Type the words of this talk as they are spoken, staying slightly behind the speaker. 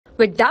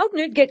With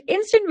Doubtnut, get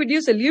instant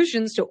video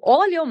solutions to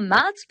all your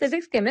maths,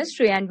 physics,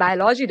 chemistry, and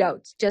biology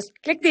doubts. Just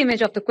click the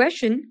image of the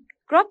question,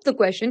 crop the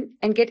question,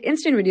 and get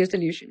instant video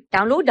solution.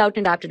 Download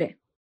Doubtnut app today.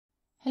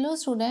 Hello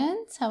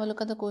students, have a look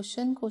at the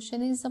question.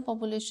 Question is, the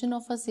population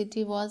of a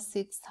city was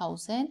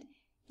 6,000.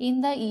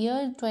 In the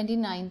year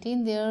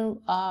 2019, there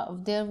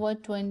were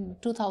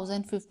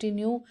 2,050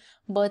 new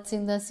births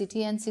in the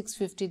city and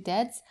 650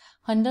 deaths.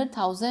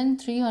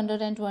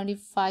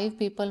 100,325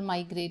 people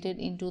migrated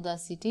into the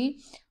city,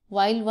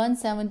 while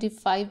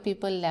 175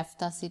 people left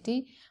the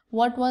city.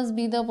 What was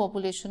the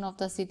population of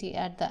the city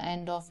at the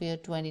end of year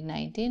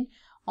 2019?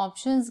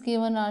 Options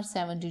given are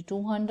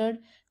 7,200,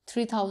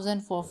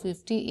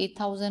 3,450,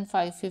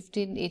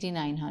 8,550,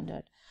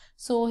 8,900.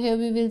 So here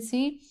we will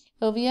see,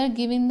 we are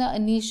given the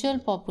initial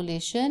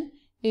population.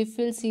 If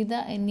we'll see,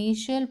 the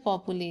initial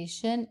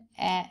population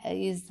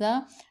is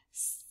the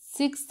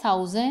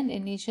 6,000.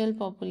 Initial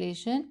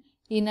population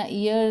in a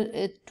year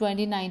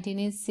 2019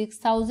 is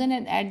 6,000,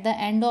 and at the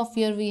end of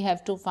year we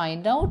have to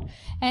find out.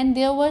 And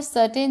there were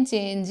certain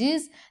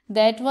changes.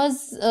 That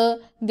was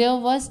there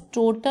was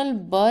total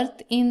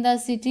birth in the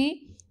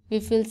city.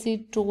 If we'll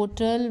see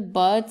total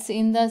births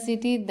in the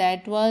city,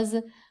 that was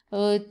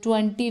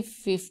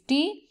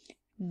 2050.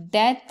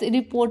 Death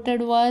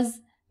reported was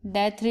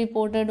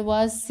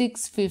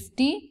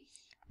 650.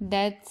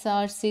 Deaths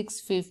are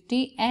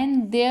 650,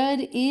 and there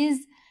is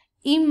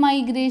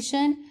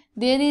immigration.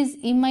 There is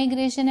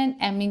immigration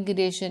and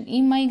emigration.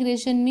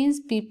 Immigration means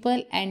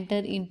people enter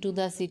into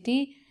the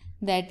city.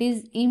 That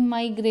is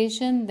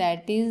immigration.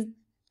 That is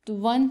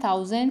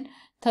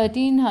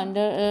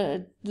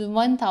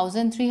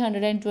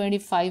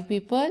 1,325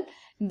 people,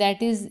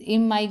 that is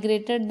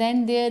immigrated.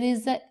 Then there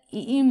is the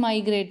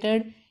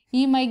immigrated.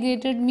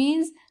 Immigrated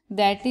means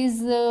that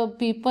is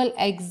people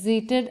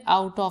exited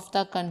out of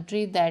the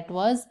country. That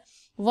was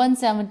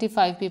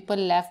 175 people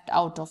left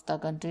out of the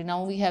country.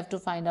 Now we have to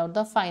find out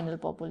the final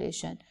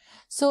population.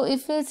 So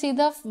if we see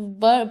the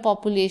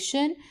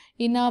population,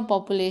 in a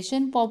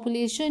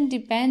population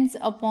depends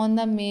upon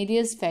the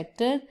various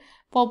factors.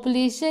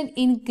 Population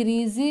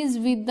increases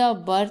with the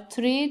birth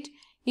rate.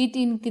 It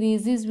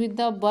increases with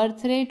the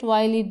birth rate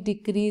while it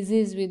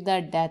decreases with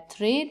the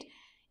death rate.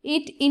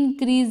 It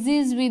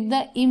increases with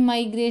the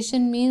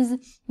immigration, means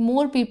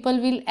more people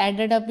will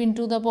added up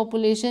into the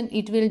population.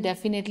 It will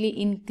definitely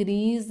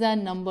increase the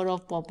number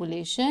of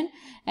population,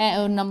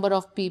 number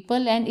of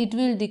people, and it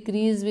will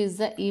decrease with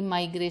the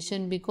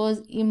immigration,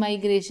 because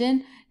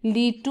immigration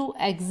lead to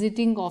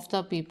exiting of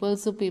the people.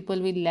 So people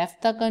will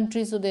left the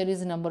country, so there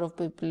is number of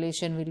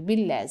population will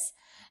be less.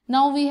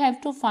 Now we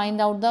have to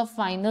find out the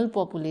final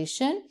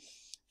population.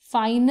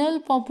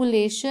 Final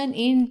population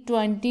in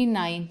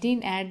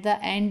 2019 at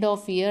the end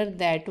of year,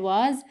 that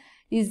was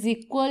is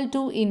equal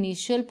to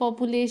initial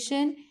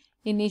population.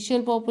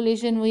 Initial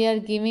population we are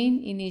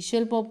giving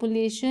initial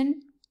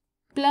population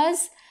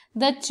plus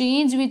the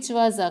change which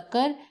was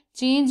occur.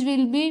 Change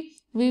will be,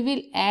 we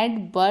will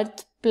add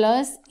birth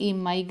plus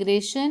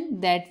immigration,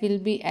 that will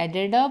be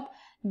added up.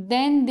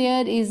 Then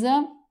there is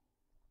a,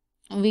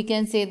 we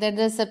can say that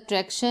the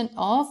subtraction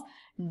of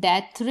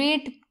death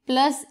rate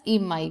plus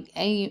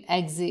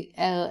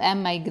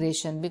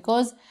immigration,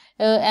 because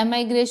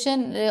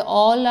immigration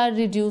all are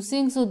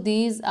reducing, so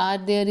these are,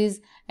 there is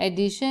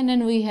addition,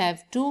 and we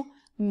have to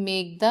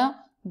make the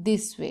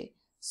this way.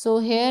 So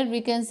here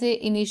we can say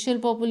initial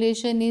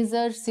population is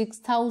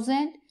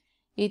 6,000.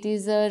 It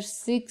is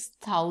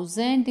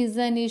 6,000 is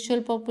the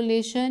initial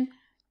population,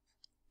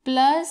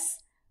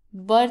 plus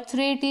birth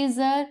rate is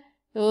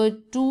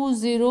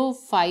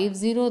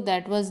 2050,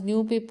 that was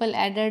new people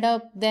added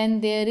up.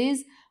 Then there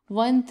is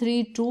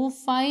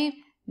 1325,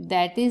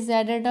 that is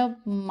added up,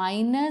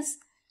 minus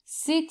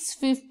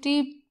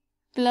 650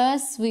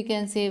 plus, we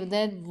can say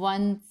that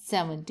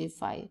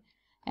 175.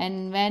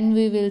 And when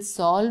we will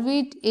solve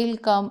it,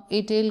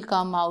 it will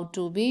come out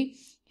to be,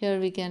 here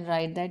we can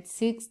write that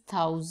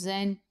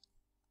 6,000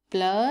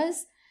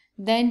 plus,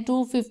 then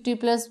 250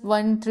 plus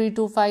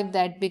 1325,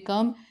 that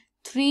become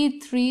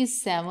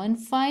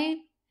 3375,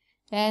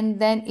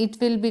 and then it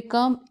will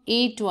become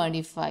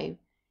 825.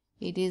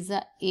 It is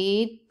a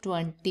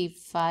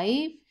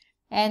 825,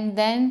 and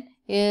then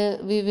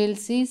we will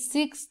see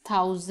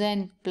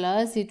 6,000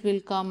 plus, it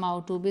will come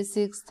out to be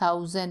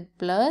 6,000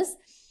 plus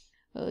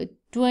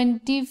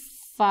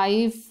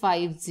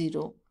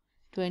 2550.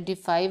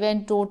 25,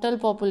 and total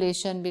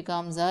population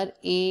becomes our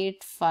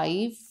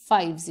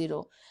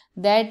 8550.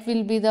 That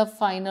will be the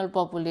final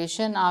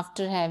population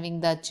after having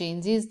the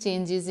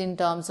changes in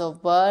terms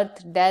of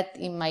birth, death,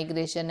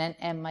 immigration and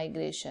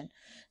emigration.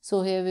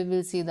 So here we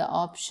will see the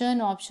option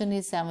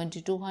is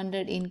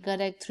 7,200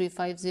 incorrect,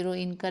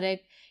 350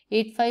 incorrect,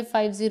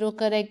 8550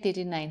 correct,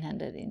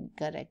 8,900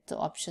 incorrect. So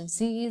option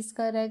C is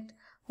correct.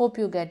 Hope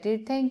you get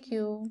it. Thank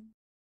you.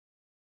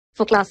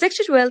 For class 6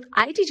 to 12,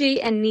 IIT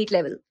JEE and NEET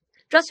level.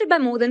 Trusted by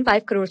more than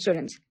 5 crore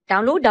students.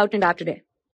 Download Doubtnut app today.